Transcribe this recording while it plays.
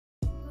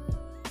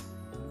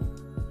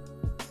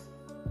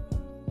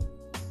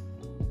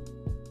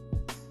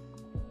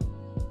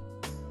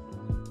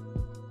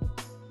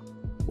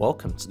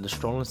Welcome to the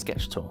Stroll and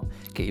Sketch Tour.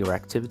 Get your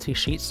activity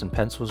sheets and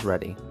pencils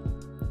ready.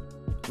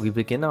 We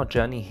begin our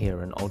journey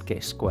here in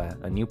Aldgate Square,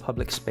 a new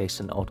public space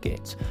in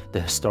Aldgate,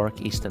 the historic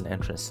eastern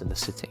entrance to the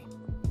city.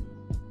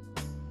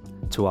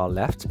 To our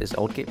left is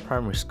Aldgate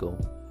Primary School,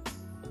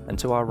 and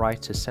to our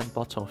right is St.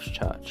 Botolph's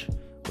Church,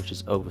 which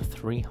is over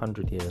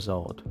 300 years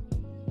old.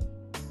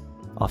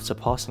 After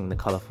passing the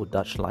colourful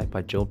Dutch light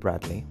by Jill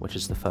Bradley, which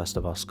is the first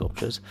of our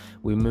sculptures,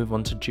 we move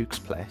on to Duke's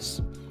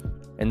Place.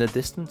 In the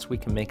distance we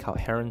can make out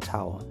Heron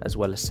Tower as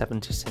well as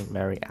 70 St.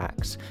 Mary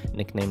Axe,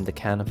 nicknamed the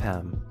Can of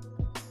Ham.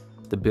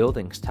 The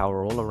buildings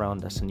tower all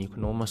around us and you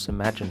can almost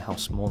imagine how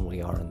small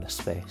we are in this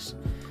space.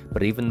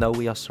 But even though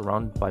we are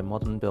surrounded by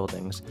modern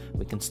buildings,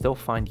 we can still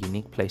find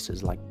unique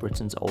places like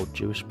Britain's old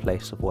Jewish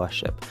place of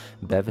worship,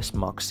 Bevis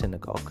Mark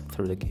Synagogue,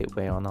 through the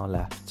gateway on our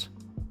left.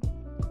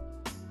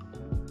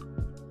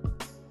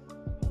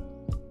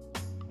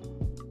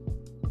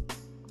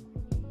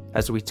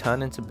 As we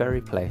turn into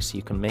Berry Place,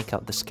 you can make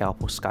out the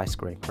Scalpel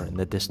skyscraper in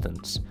the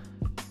distance.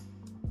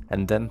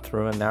 And then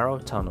through a narrow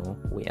tunnel,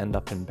 we end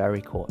up in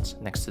Berry Court,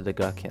 next to the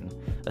Gherkin,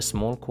 a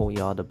small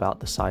courtyard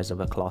about the size of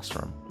a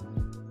classroom.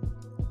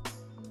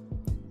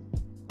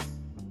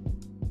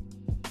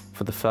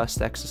 For the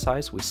first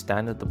exercise, we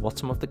stand at the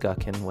bottom of the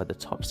Gherkin where the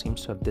top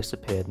seems to have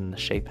disappeared and the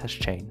shape has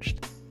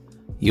changed.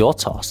 Your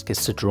task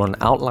is to draw an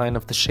outline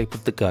of the shape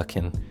of the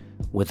Gherkin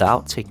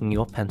without taking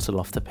your pencil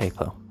off the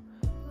paper.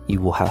 You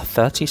will have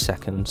 30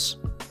 seconds,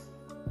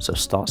 so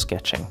start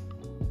sketching.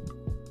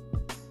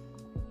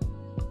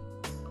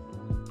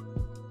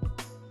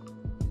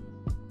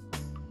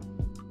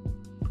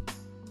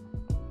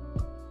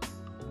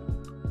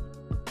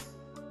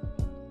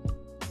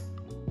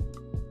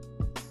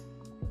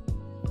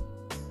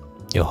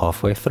 You're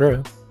halfway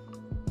through.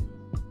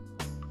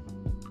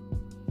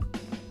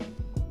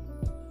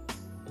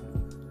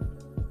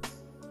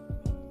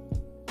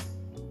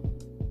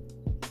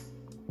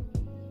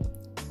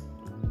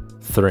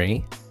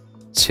 Three,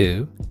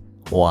 two,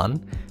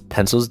 one,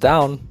 pencils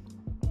down.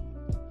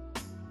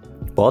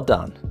 Well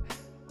done.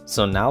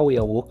 So now we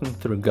are walking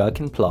through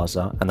Gherkin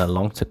Plaza and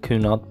along to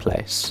Cunard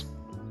Place.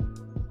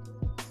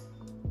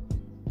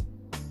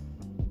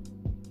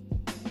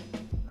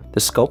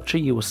 The sculpture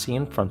you will see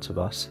in front of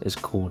us is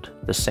called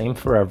The Same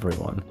for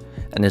Everyone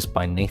and is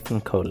by Nathan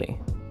Coley.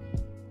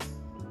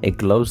 It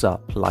glows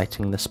up,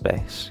 lighting the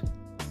space.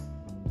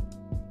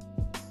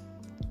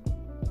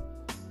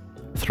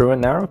 Through a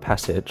narrow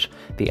passage,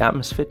 the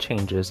atmosphere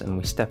changes and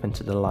we step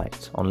into the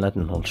light on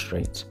Leadenhall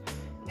Street.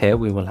 Here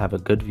we will have a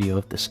good view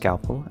of the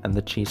Scalpel and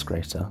the cheese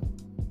grater.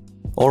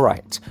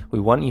 Alright,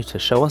 we want you to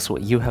show us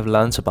what you have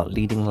learnt about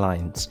leading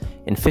lines.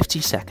 In 50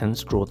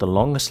 seconds, draw the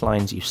longest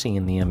lines you see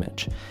in the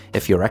image.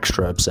 If you're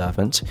extra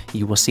observant,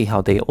 you will see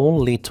how they all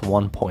lead to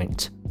one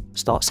point.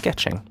 Start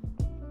sketching.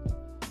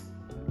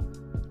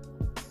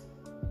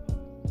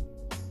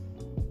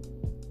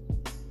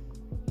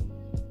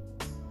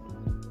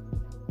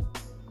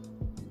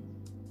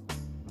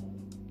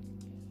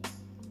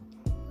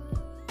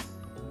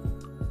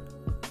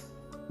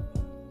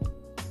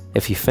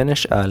 If you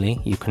finish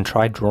early, you can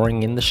try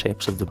drawing in the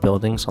shapes of the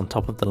buildings on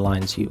top of the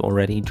lines you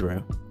already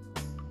drew.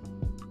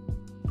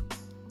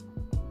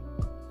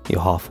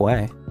 You're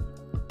halfway.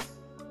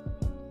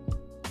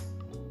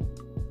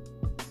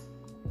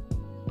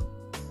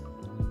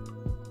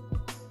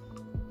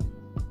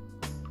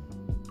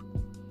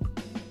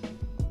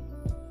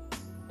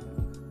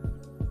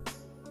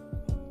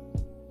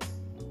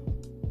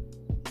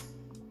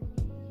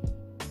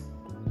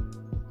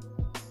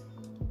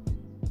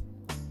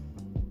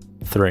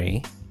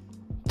 Three,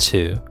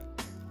 two,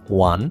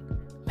 one,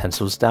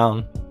 pencils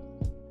down.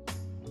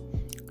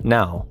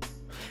 Now,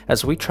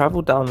 as we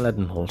travel down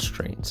Leadenhall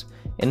Street,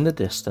 in the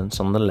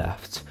distance on the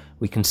left,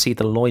 we can see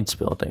the Lloyd's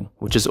building,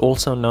 which is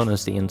also known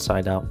as the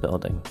Inside Out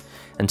building,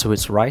 and to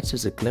its right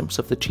is a glimpse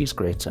of the cheese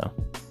grater.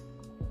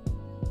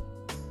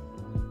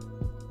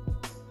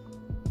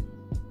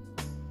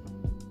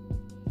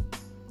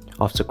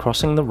 After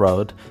crossing the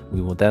road,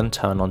 we will then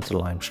turn onto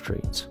Lime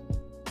Street.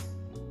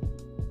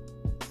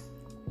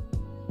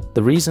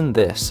 The reason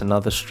this and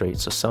other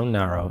streets are so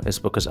narrow is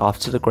because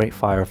after the Great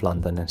Fire of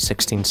London in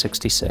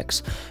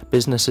 1666,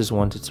 businesses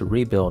wanted to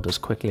rebuild as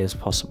quickly as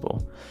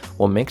possible.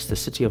 What makes the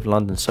City of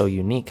London so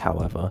unique,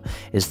 however,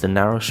 is the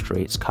narrow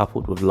streets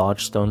coupled with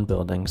large stone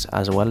buildings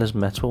as well as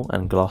metal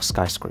and glass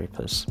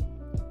skyscrapers.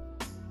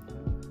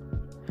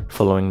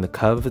 Following the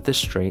curve of this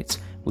street,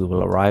 we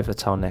will arrive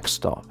at our next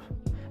stop,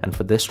 and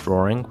for this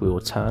drawing we will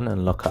turn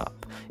and look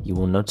up. You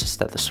will notice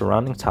that the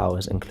surrounding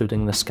towers,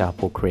 including the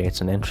Scalpel,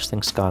 create an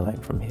interesting skyline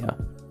from here.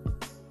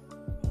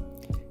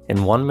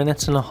 In 1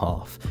 minute and a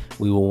half,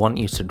 we will want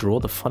you to draw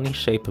the funny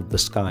shape of the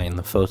sky in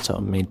the photo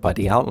made by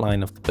the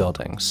outline of the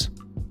buildings.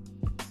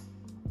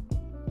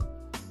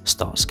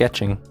 Start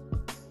sketching.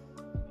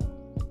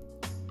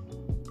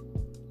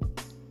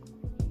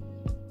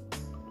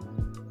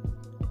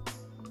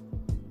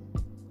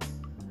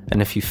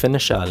 And if you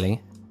finish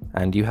early,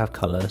 and you have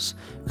colours,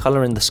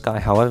 colour in the sky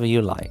however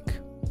you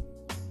like.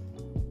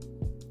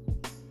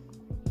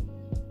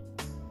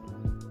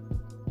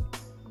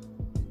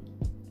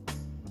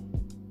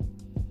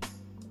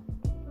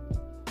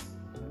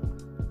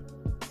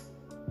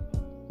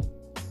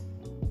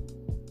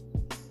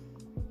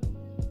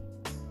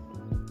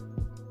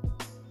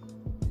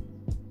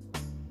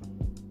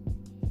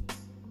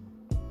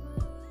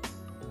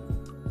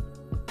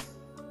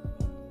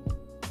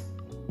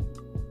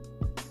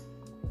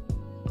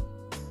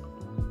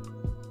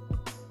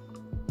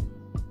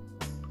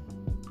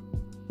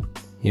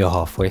 You're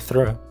halfway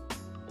through.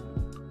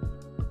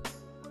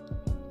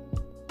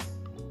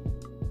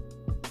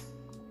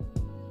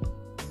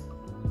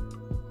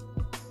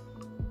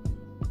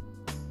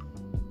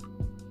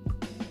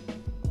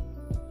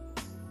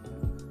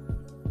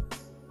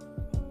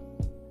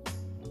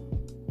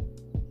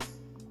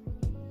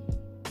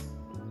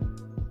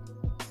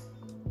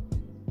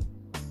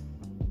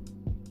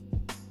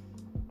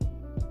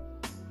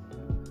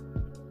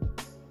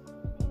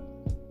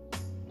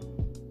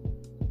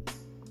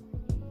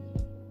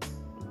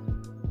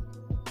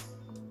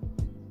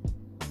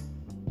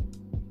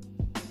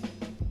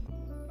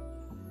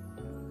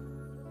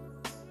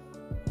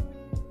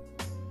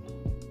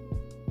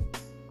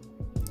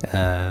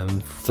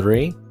 And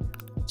 3,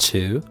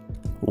 2,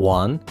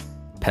 1,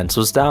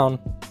 pencils down.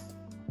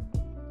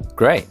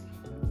 Great.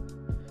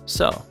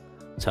 So,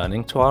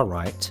 turning to our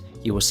right,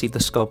 you will see the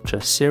sculpture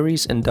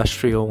Series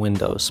Industrial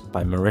Windows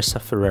by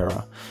Marissa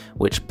Ferreira,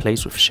 which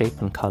plays with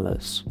shape and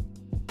colors.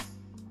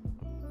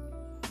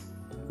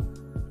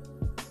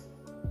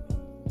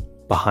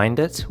 Behind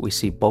it, we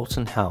see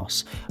Bolton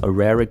House, a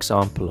rare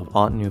example of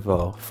Art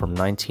Nouveau from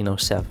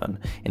 1907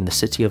 in the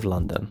City of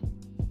London.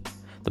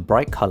 The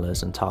bright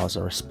colours and tiles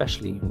are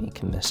especially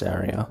unique in this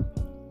area.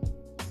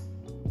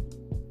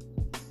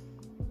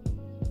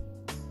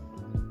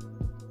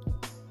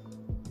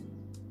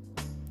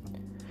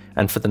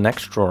 And for the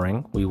next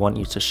drawing, we want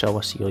you to show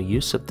us your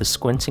use of the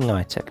squinting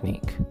eye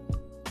technique.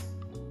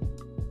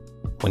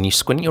 When you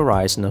squint your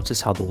eyes,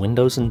 notice how the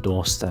windows and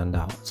doors stand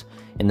out.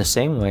 In the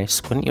same way,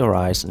 squint your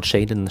eyes and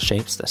shade in the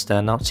shapes that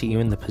stand out to you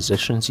in the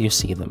positions you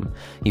see them.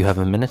 You have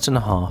 1.5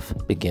 minutes,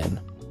 begin.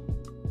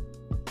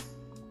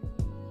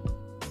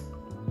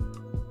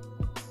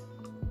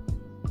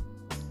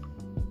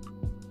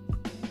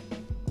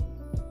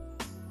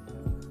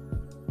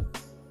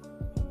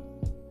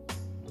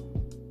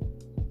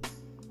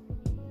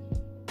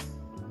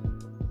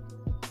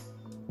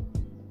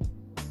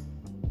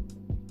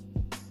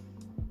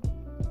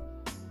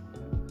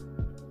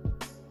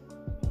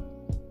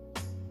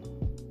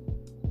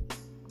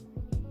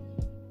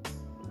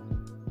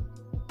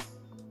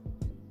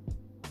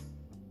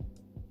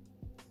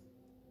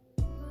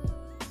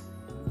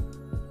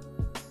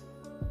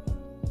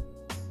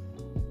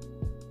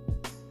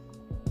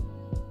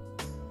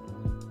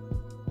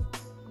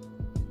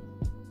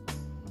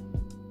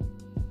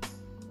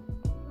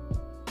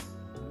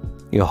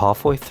 You're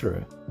halfway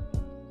through.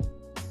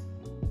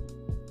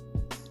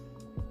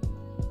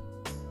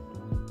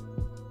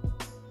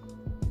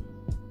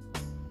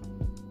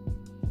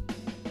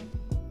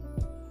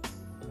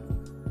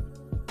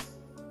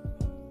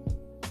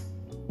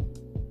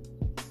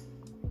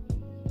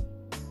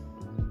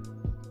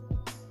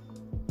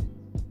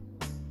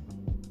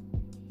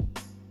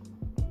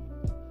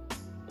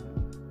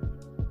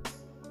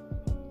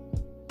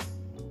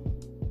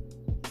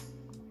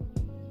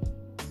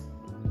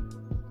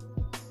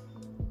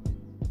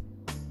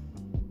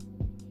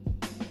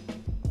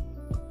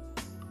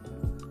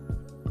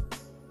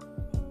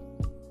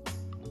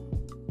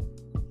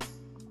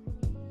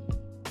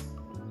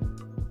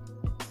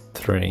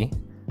 Three,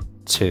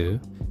 2,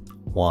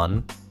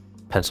 1,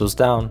 pencils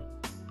down.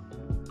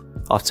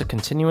 After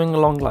continuing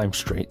along Lime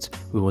Street,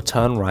 we will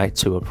turn right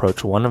to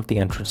approach one of the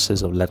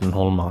entrances of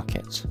Leadenhall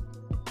Market.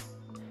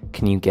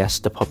 Can you guess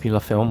the popular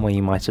film where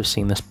you might have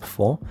seen this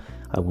before?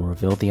 I will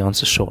reveal the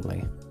answer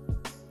shortly.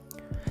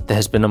 There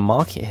has been a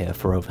market here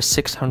for over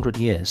 600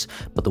 years,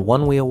 but the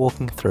one we are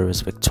walking through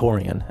is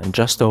Victorian and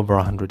just over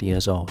 100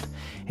 years old.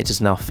 It is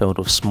now filled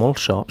with small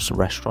shops,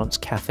 restaurants,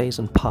 cafes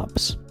and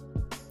pubs.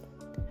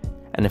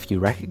 And if you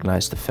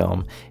recognize the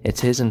film,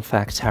 it is in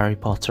fact Harry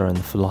Potter and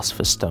the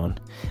Philosopher's Stone.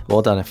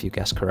 Well done if you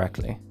guessed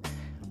correctly.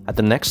 At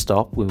the next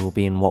stop, we will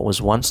be in what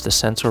was once the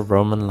centre of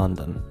Roman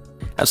London.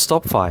 At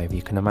stop 5,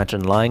 you can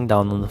imagine lying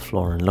down on the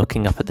floor and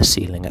looking up at the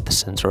ceiling at the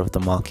centre of the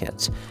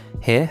market.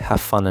 Here,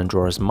 have fun and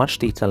draw as much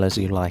detail as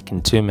you like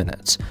in 2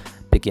 minutes.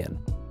 Begin.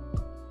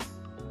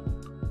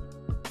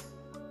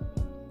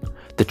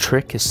 The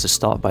trick is to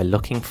start by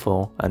looking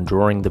for and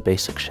drawing the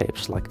basic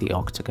shapes like the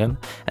octagon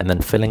and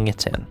then filling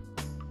it in.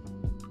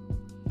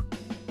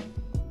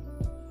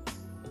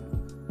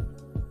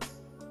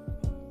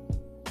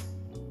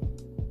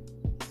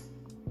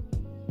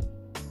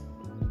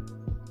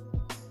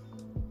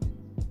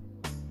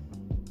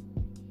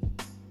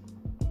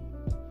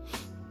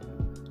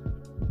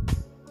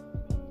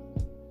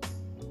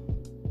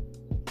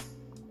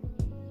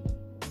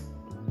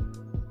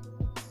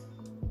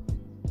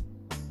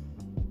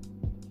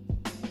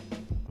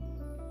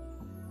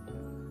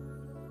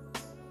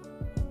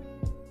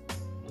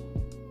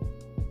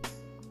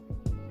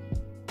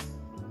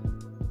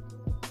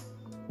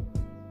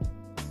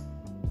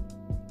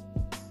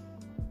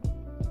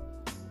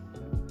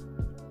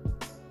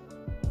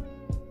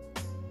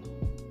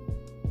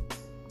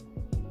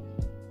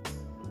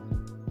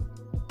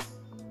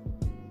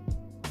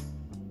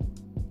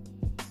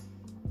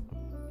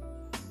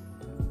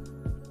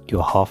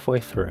 You're halfway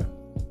through.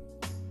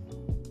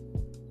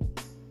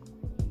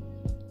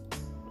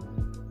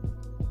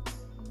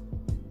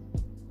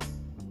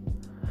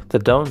 The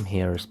dome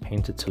here is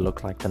painted to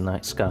look like the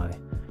night sky.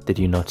 Did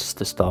you notice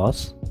the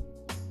stars?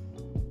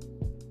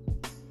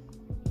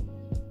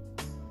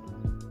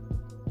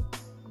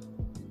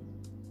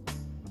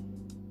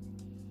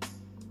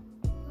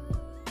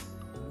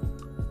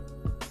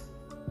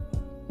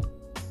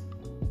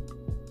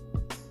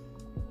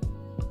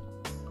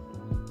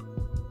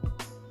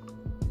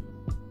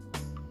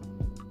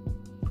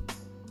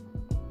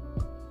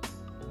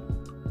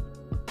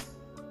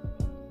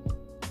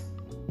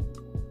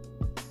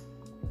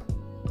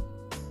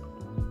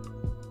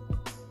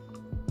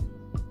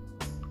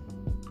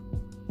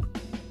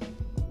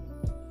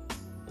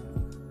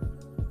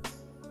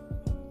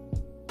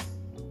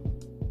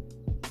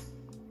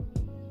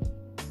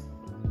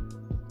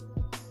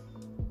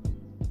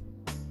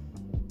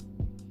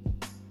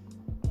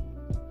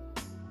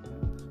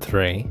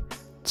 Three,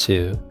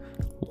 two,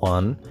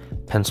 one,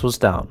 pencils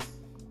down.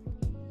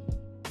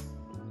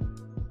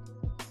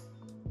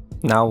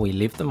 Now we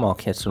leave the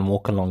market and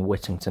walk along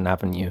Whittington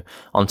Avenue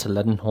onto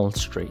Leadenhall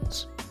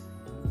Street.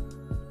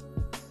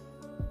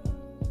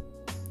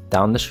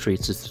 Down the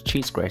street is the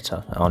cheese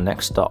grater, our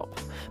next stop,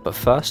 but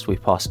first we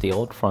pass the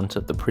old front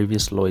of the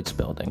previous Lloyd's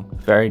building,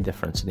 very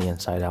different to the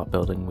inside-out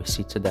building we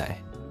see today.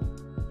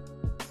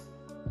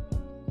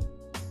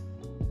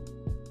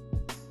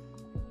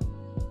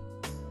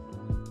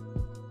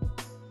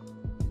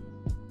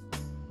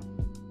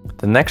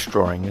 The next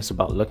drawing is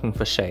about looking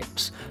for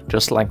shapes,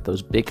 just like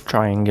those big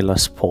triangular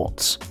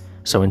supports.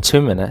 So in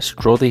 2 minutes,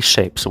 draw these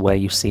shapes where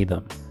you see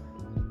them.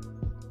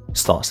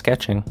 Start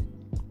sketching.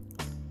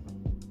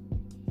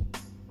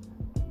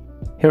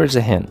 Here is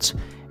a hint.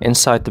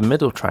 Inside the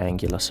middle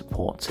triangular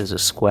support is a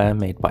square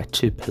made by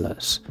 2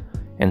 pillars.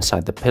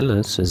 Inside the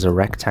pillars is a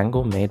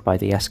rectangle made by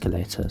the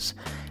escalators,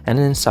 and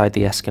inside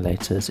the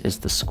escalators is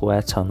the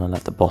square tunnel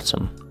at the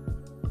bottom.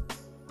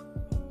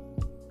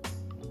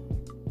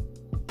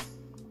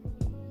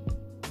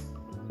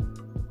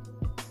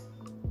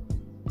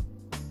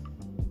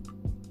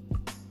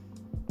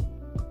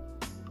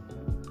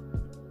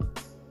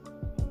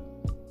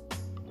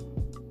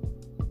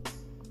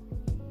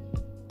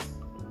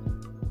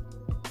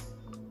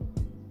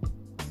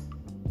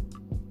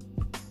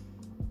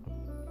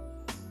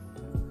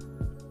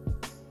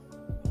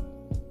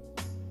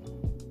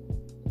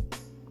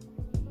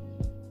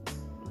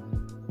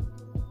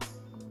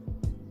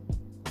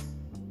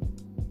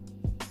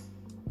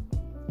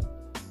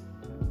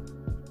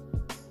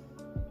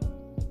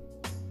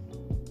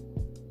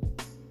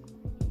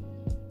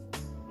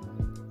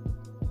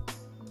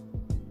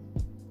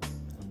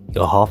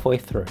 You're halfway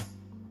through.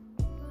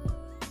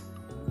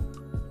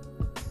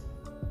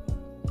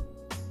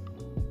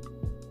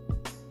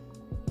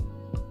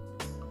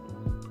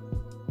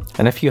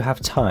 And if you have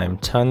time,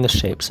 turn the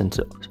shapes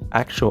into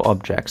actual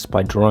objects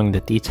by drawing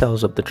the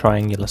details of the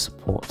triangular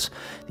supports,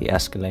 the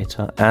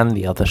escalator, and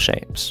the other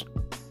shapes.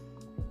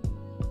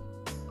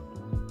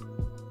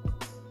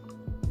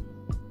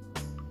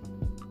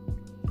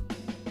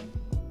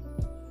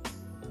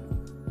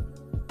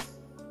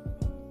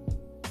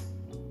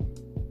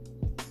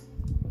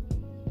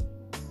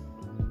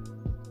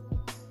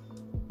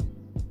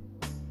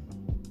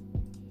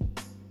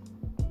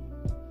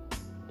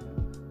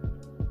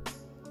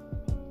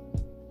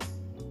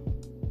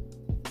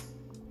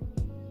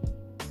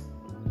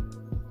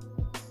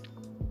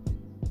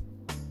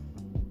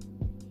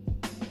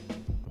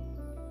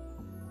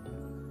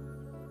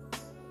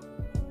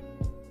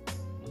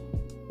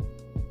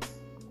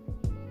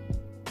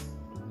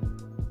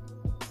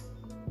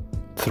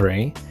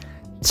 Three,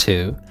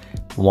 two,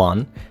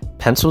 one,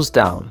 pencils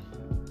down.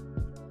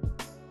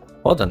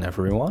 Well done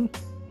everyone.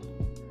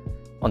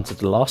 Onto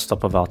the last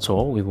stop of our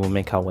tour, we will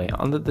make our way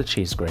under the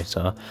cheese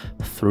grater,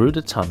 through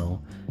the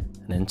tunnel,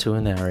 and into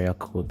an area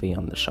called the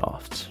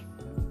undershaft.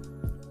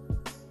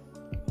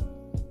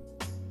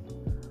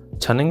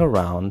 Turning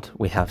around,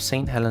 we have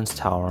St. Helens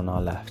Tower on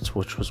our left,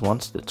 which was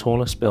once the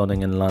tallest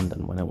building in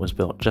London when it was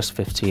built just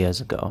 50 years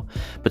ago.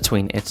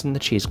 Between it and the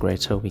cheese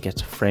grater, we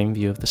get a frame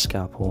view of the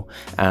scalpel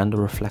and a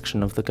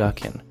reflection of the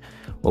gherkin.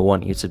 We'll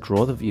want you to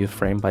draw the view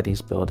framed by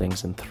these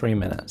buildings in 3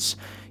 minutes.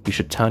 You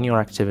should turn your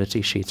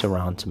activity sheet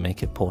around to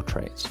make it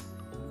portrait.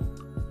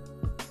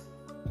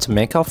 To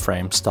make our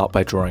frame, start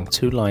by drawing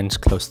 2 lines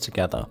close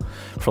together,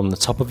 from the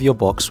top of your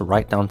box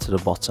right down to the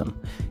bottom.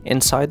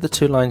 Inside the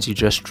 2 lines you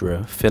just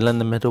drew, fill in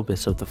the middle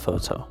bit of the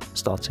photo,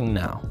 starting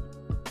now.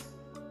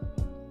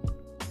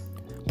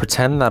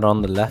 Pretend that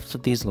on the left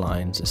of these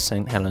lines is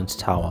St. Helens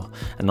Tower,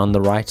 and on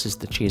the right is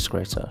the cheese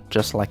grater,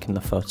 just like in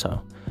the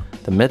photo.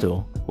 The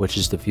middle, which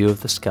is the view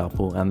of the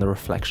scalpel and the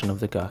reflection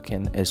of the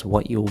gherkin, is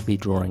what you will be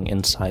drawing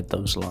inside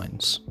those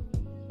lines.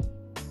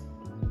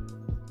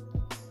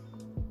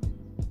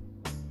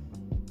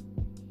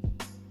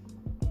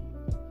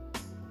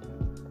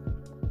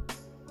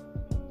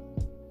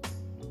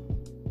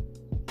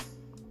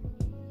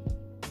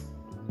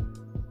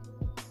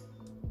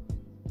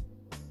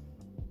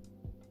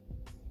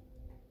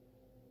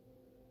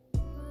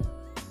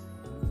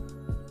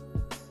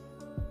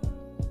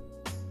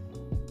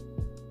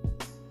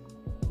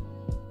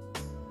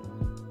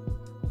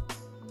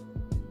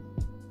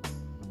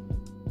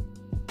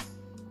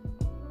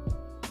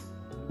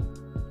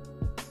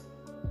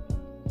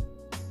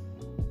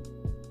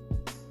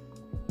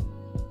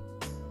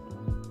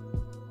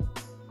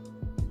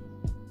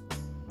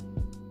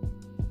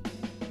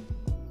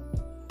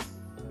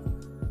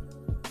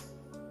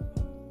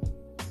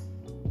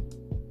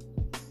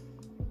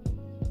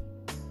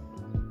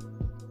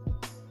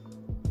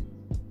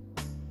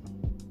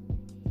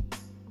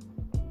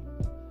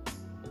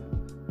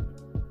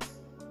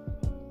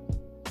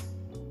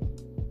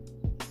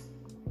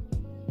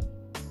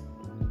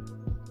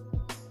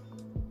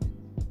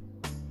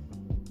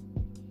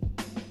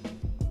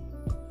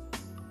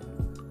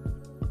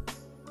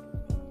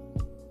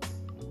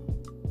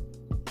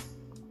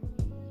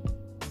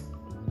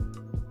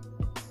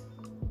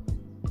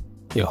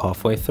 You're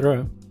halfway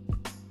through.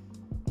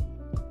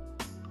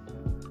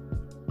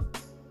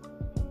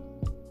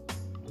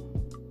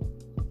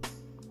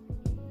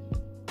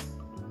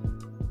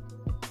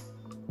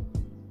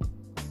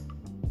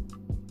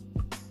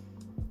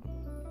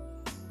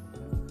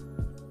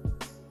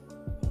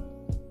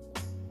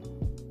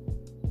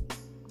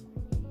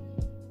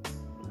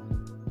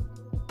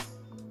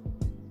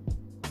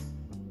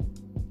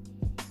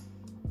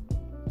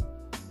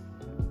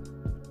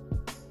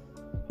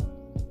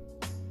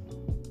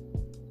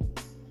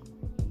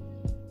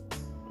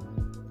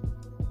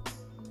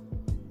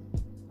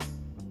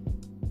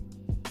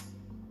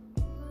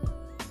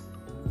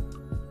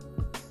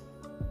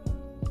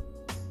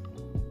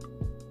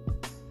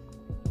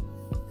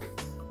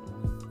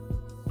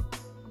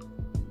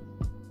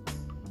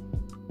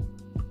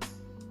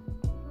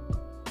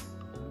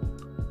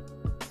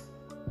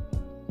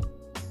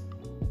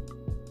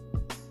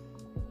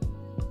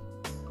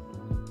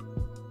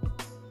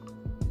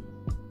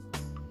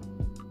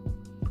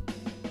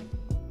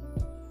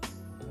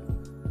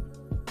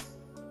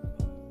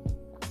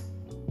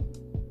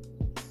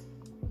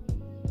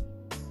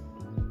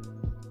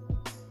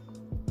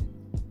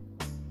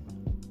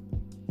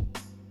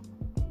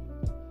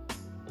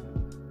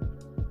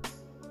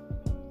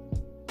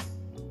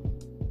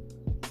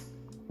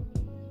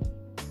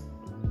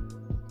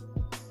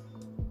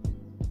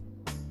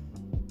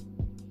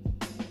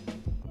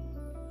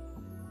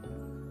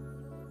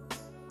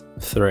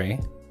 Three,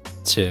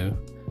 two,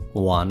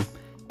 one.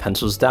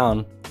 Pencils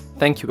down.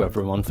 Thank you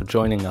everyone for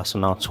joining us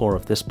on our tour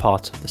of this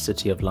part of the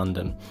City of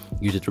London.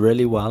 You did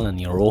really well and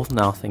you're all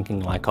now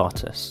thinking like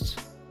artists.